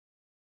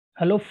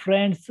Hello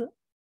friends,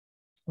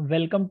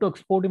 welcome to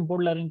Export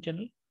Import Learning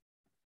channel.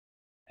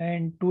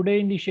 And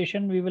today in this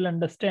session we will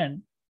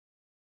understand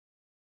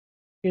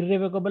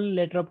irrevocable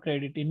letter of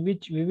credit, in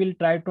which we will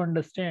try to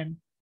understand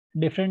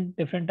different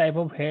type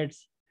of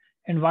heads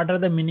and what are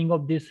the meaning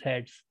of these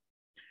heads.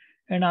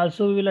 And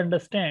also we will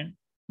understand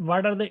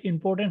what are the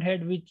important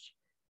head which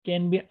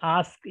can be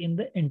asked in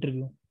the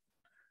interview.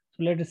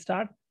 So let's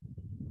start.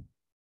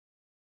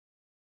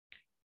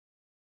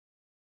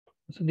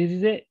 So this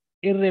is a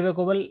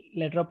irrevocable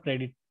letter of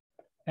credit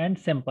and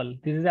sample.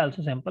 This is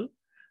also sample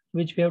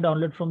which we have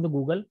downloaded from the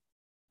Google.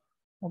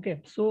 Okay,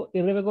 so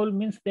irrevocable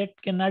means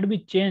that cannot be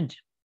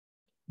changed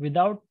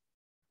without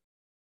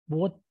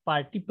both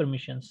party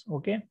permissions.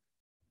 Okay,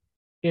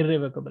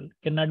 irrevocable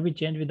cannot be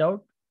changed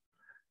without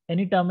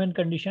any term and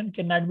condition,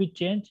 cannot be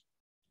changed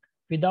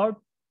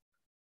without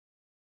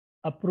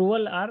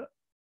approval or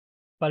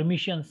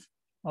permissions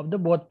of the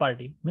both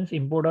party, means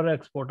importer or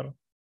exporter.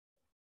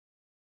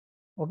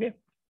 Okay,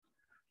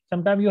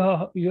 sometimes you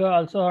have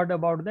also heard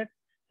about that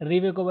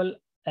revocable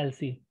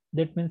LC.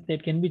 That means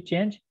that can be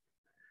changed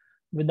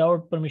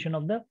without permission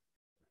of the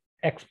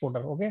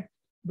exporter. Okay,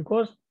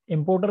 because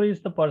importer is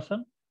the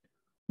person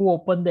who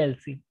opened the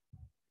LC.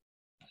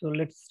 So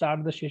let's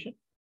start the session.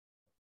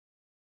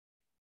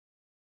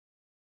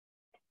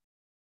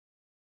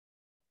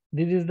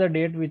 This is the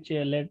date which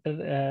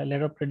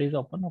letter of credit is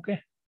open.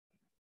 Okay,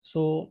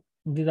 so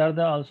these are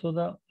the also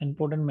the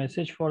important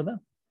message for the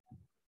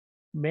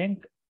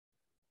bank.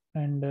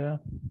 And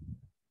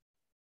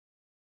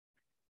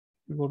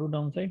we go to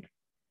downside,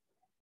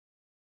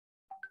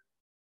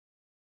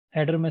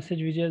 header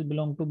message which has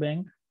belong to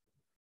bank.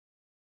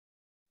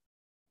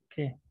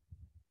 Okay,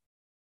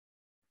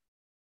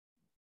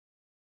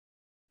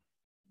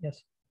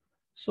 yes,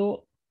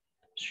 so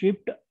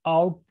shipped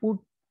output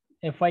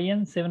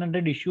FIN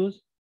 700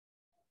 issues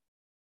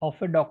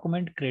of a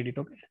document credit.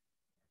 Okay,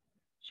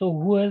 so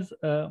who has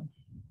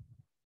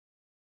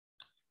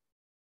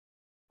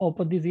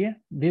opened this here,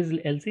 this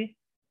LC?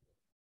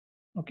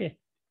 Okay,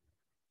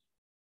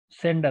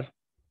 sender.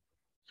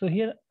 So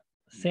here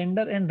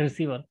sender and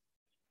receiver.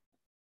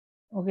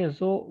 Okay,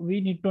 so we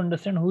need to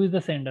understand who is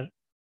the sender.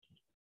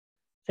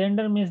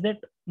 Sender means that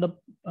the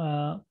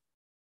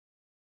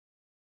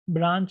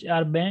branch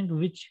or bank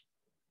which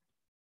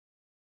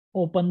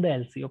open the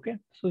LC. Okay,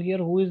 so here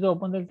who is the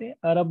open LC?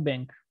 Arab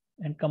Bank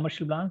and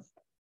Commercial Branch,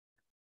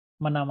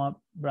 Manama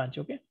branch.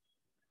 Okay,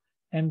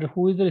 and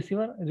who is the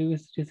receiver?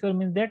 Receiver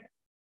means that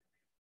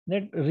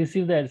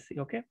receive the LC.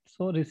 Okay,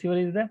 so receiver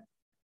is the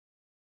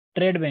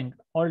Trade Bank,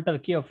 all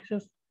Turkey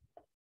offices,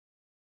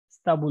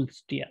 Istanbul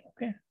Stia.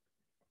 Okay,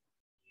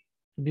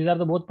 these are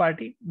the both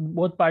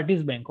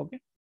parties bank. Okay,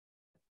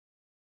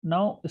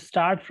 now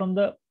start from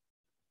the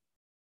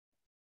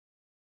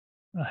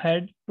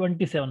head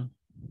 27.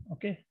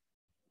 Okay,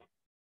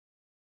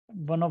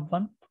 1 of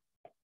 1.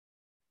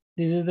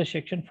 This is the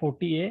section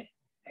 40A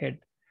head.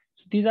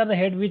 So these are the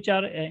head which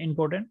are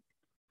important.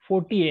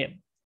 40A.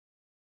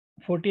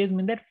 40A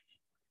means that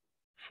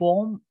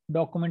form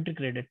documentary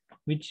credit.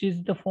 Which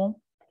is the form?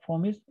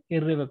 Form is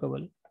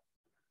irrevocable,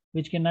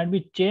 which cannot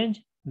be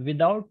changed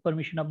without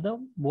permission of the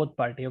both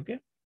party. Okay.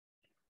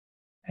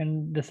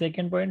 And the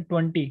second point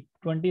 20.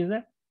 20 is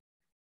a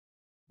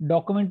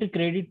documentary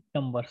credit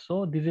number.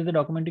 So this is the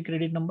documentary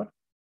credit number.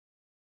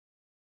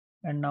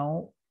 And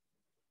now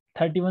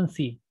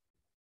 31C.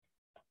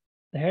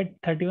 The head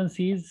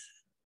 31C is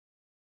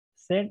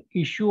said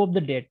issue of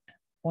the debt,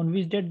 on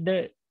which date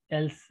the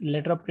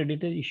letter of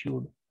credit is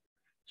issued.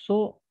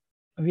 So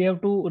we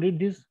have to read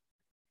this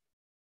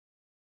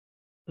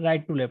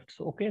right to left.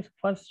 So okay, so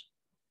first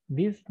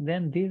this,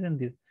 then this, and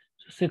this.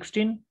 So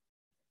 16,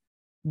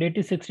 date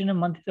is 16, a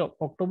month is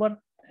October,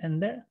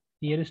 and the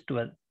year is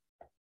 12.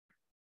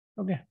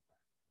 Okay,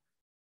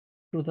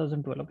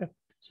 2012. Okay,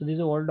 so these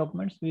are all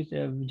documents which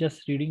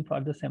just reading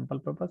for the sample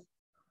purpose.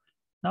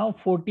 Now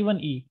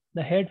 41E,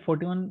 the head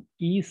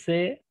 41E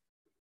say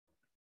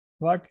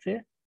what?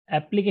 Say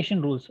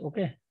application rules.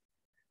 Okay,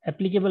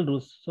 applicable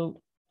rules.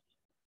 So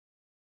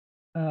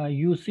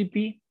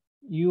UCP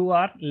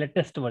UR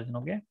latest version.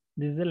 Okay,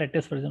 this is the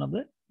latest version of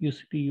the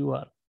UCP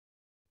UR.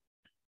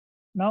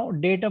 Now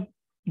date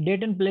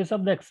and place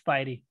of the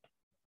expiry.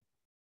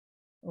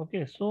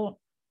 Okay, so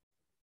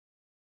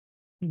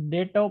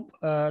date of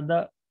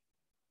the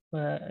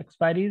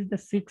expiry is the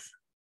 6th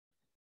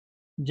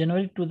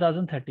January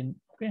 2013.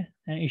 Okay,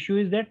 and issue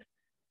is that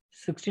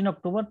 16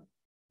 October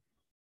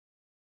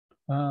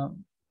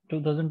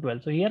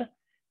 2012. So here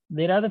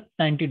there are the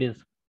 90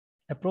 days,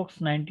 approx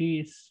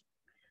 90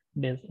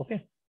 days.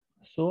 Okay,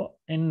 so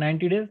in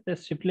 90 days the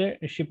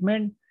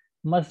shipment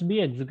must be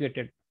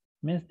executed,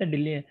 means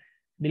the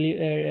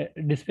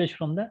dispatch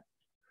from the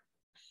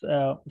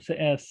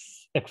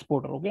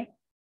exporter. Okay,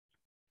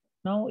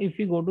 now if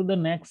we go to the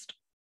next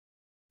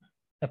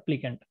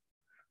applicant,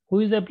 who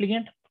is the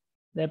applicant?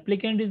 The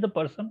applicant is the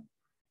person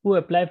who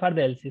apply for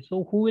the LC.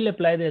 So who will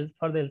apply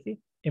for the LC?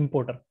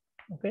 Importer.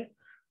 Okay,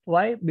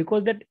 why?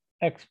 Because that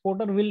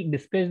exporter will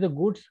dispatch the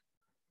goods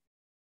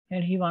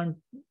and he want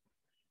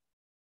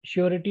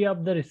surety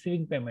of the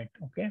receiving payment.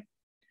 Okay,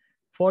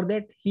 for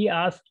that he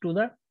asked to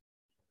the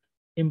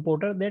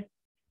importer that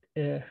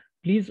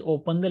please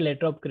open the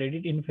letter of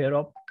credit in favor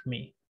of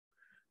me.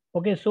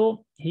 Okay,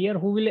 so here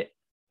who will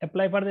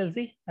apply for the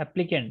LC?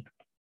 Applicant.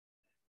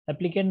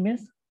 Applicant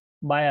means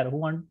buyer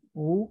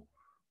who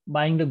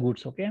buying the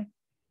goods. Okay,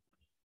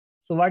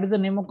 so what is the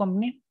name of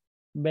company?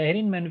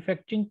 Bahrain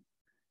Manufacturing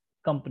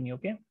Company.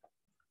 Okay,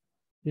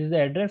 this is the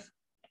address.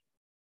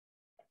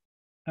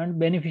 And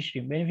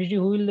beneficiary.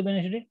 Beneficiary, who will the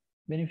beneficiary?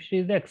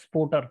 Beneficiary is the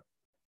exporter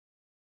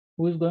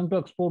who is going to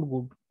export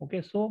good.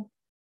 Okay, so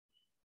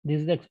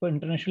this is the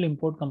international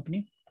import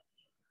company.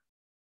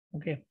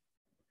 Okay,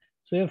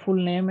 so your full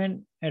name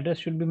and address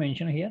should be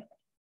mentioned here.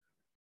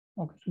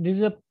 Okay, so this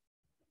is a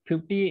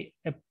 50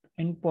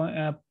 in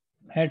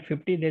head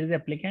 50 there is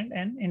applicant,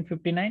 and in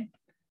 59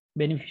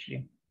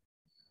 beneficiary.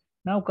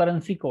 Now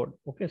currency code.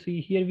 Okay, so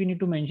here we need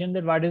to mention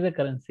that what is the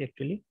currency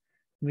actually,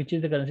 which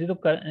is the currency. So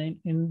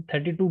in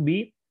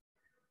 32B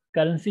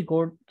currency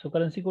code. So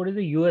currency code is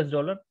a US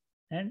dollar,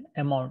 and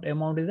amount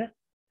is a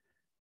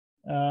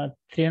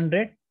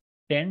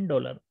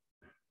 $310.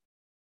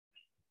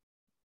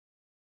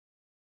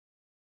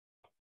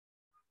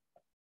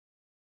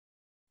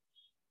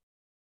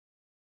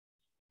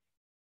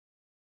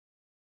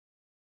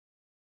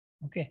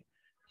 Okay,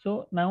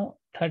 so now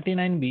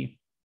 39B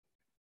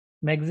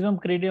maximum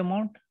credit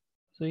amount.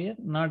 So here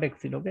not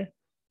exceed. Okay,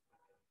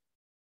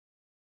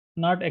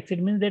 not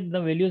exceed means that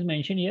the value is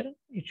mentioned here,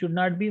 it should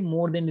not be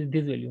more than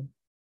this value.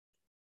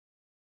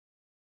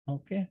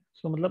 Okay,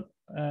 so matlab,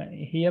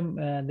 here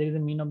there is a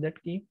mean of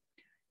that key.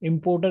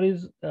 Importer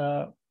is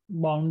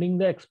bounding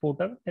the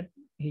exporter that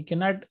he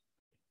cannot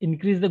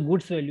increase the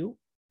goods value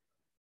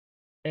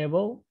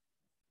above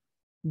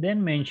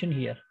than mentioned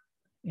here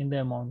in the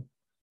amount.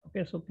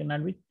 Okay, so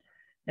cannot be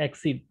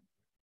exceed.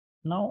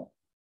 Now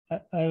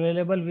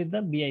available with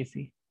the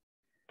BIC.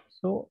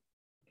 So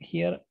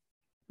here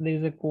there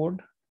is a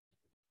code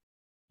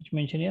which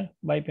mentioned here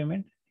by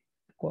payment.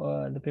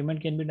 The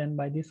payment can be done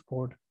by this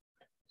code,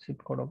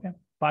 zip code. Okay,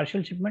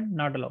 partial shipment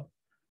not allowed.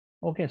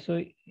 Okay,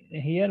 so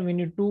here we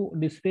need to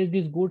dispatch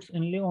these goods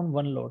only on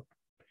one load.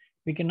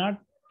 We cannot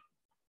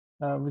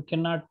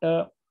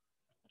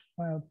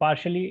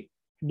partially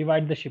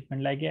divide the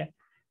shipment. Like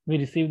we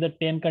receive the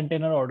 10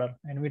 container order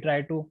and we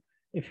try to,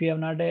 if we have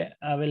not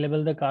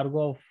available the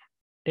cargo of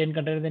 10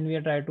 container, then we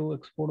try to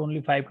export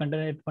only 5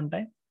 container at one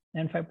time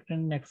and 5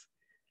 container next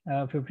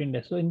 15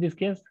 days. So in this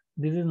case,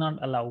 this is not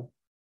allowed.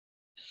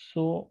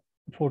 So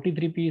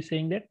 43P is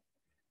saying that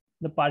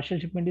the partial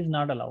shipment is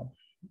not allowed.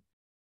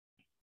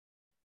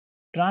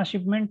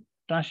 Transshipment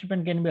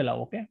can be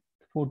allowed. Okay,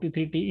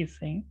 43T is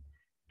saying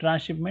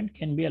transshipment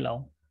can be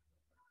allowed.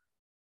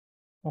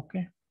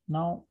 Okay,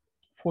 now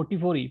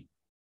 44E.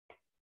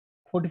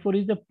 44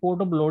 is the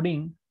port of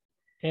loading,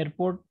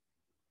 airport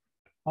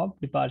of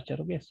departure.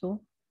 Okay,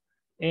 so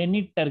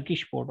any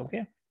Turkish port.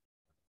 Okay,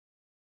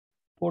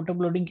 port of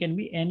loading can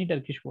be any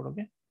Turkish port.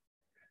 Okay,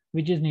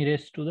 which is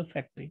nearest to the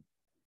factory.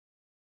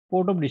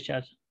 Port of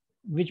discharge.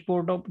 Which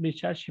port of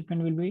discharge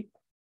shipment will be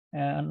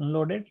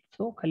unloaded?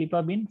 So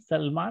Khalifa bin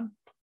Salman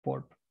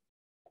port.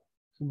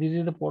 So this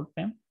is the port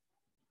name.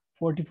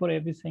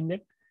 44F is saying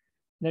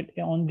that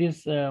on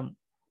this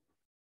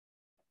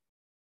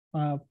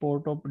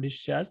port of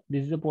discharge,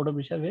 this is the port of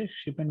discharge where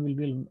shipment will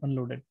be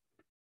unloaded.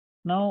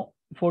 Now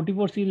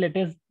 44C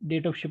latest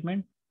date of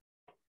shipment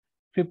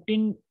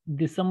 15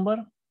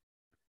 December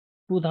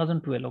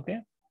 2012. Okay,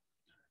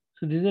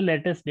 so this is the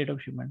latest date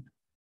of shipment.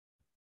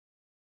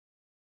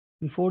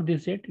 Before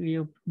this date we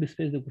have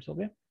dispatched the goods.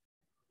 Okay,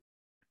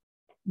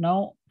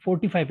 now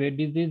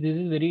 45A, this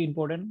is very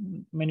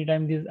important. Many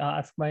times this is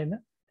asked by the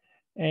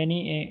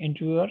any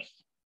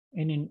interviewers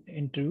in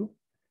interview.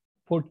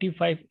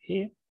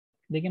 45A,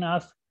 they can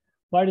ask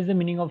what is the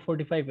meaning of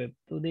 45A.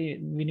 So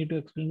we need to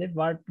explain that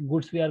what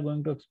goods we are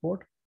going to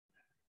export.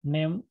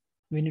 Name,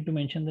 we need to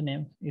mention the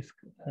name is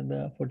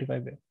the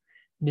 45A.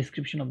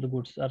 Description of the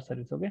goods or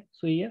service. Okay,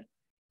 so here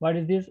what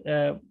is this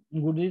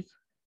good is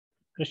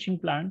crushing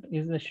plant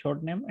is the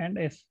short name, and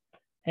as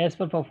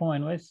per perform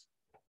invoice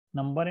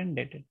number and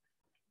dated.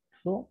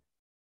 So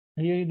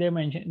here they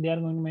mention, they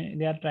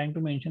are trying to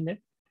mention that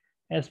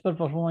as per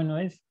perform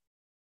invoice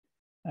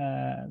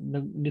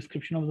the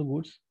description of the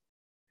goods,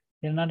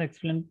 they are not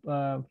explained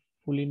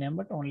fully name,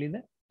 but only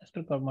the as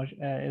per commercial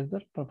as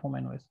the perform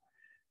invoice.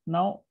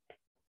 Now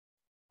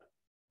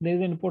there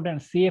is an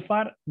important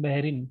CFR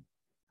Bahrain.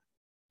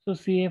 So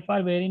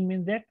CFR Bahrain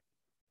means that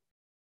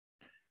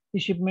the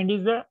shipment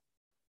is the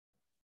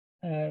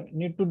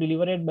need to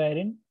deliver at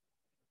Bahrain.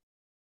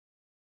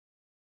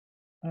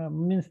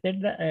 Means that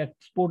the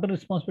exporter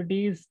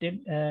responsibility is till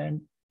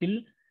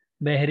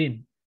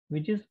Bahrain,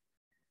 which is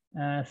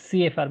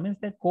CFR means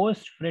the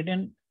cost, freight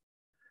and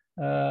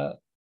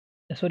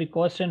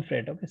cost and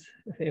freight. Okay,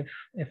 if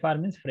FR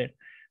means freight.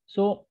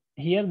 So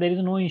here there is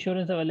no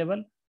insurance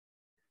available,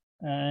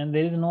 and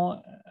there is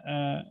no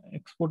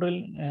exporter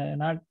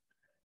not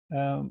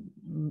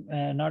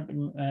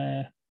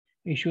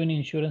issue an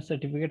insurance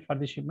certificate for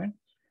the shipment.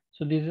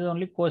 So this is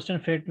only cost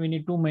and freight we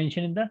need to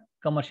mention in the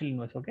commercial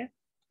invoice. Okay.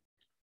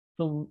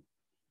 So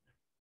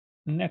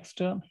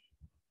next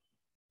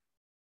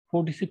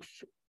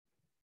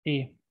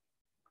 46A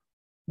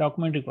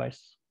document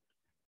requires.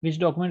 Which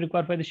document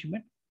required by the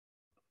shipment?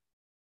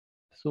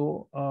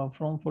 So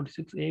from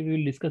 46A we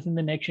will discuss in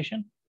the next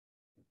session.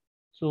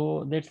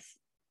 So that's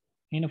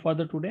enough for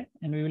the today,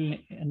 and we will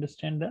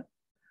understand the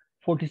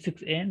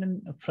 46A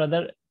and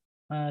further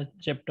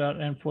chapter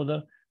and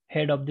further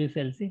head of this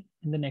LC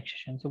in the next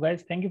session. So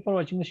guys, thank you for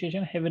watching the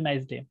session. Have a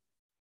nice day.